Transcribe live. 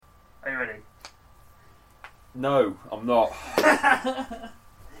Are you ready? No, I'm not.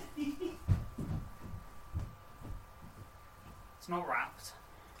 It's not wrapped.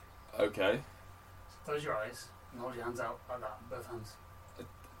 Okay. Close your eyes and hold your hands out like that, both hands.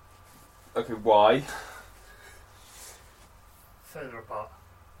 Okay, why? Further apart.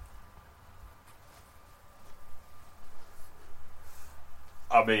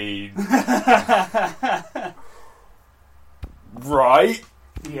 I mean... right.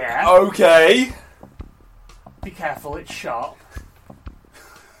 Yeah. Okay. Be careful, it's sharp.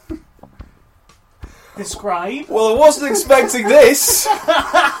 Describe. Well, I wasn't expecting this.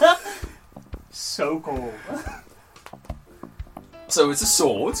 So cool. So it's a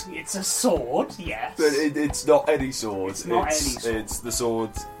sword. It's a sword, yes. But it's not any sword. It's not any sword. It's the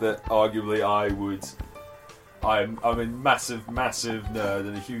sword that arguably I would... I'm a massive nerd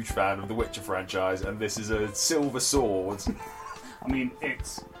and a huge fan of the Witcher franchise, and this is a silver sword. I mean,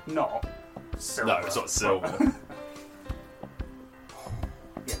 it's not silver. No, it's not silver.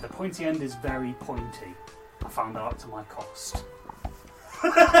 Yeah, the pointy end is very pointy. I found out to my cost.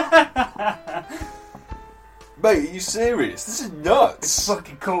 Mate, are you serious? This is nuts. It's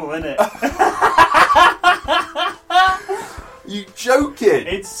fucking cool, isn't it? You joking?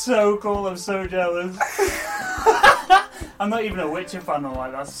 It's so cool, I'm so jealous. I'm not even a Witcher fan, I'm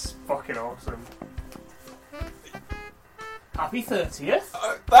like, that's fucking awesome. Happy 30th.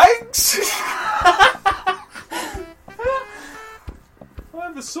 Thanks! I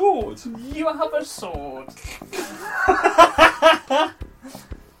have a sword. You have a sword.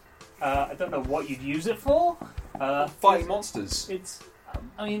 I don't know what you'd use it for. Fighting monsters. It's,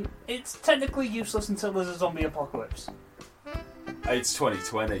 I mean, it's technically useless until there's a zombie apocalypse. It's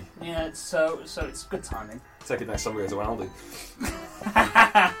 2020. Yeah, so it's good timing. Take it next time we go to Aldi.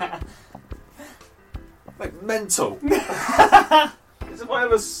 Like, mental. As if I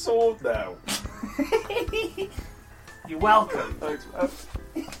have a sword now. You're welcome. Thanks.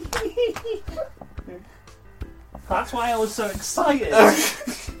 That's why I was so excited.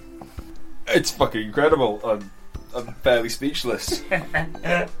 It's fucking incredible. I'm fairly speechless.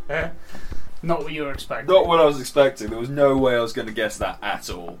 Not what you were expecting. Not what I was expecting. There was no way I was going to guess that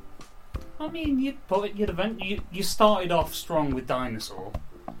at all. I mean, you started off strong with dinosaur.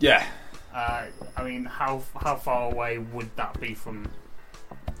 Yeah. I mean, how far away would that be from?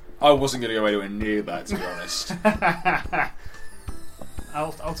 I wasn't going to go anywhere near that, to be honest.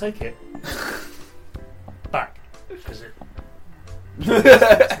 I'll take it back because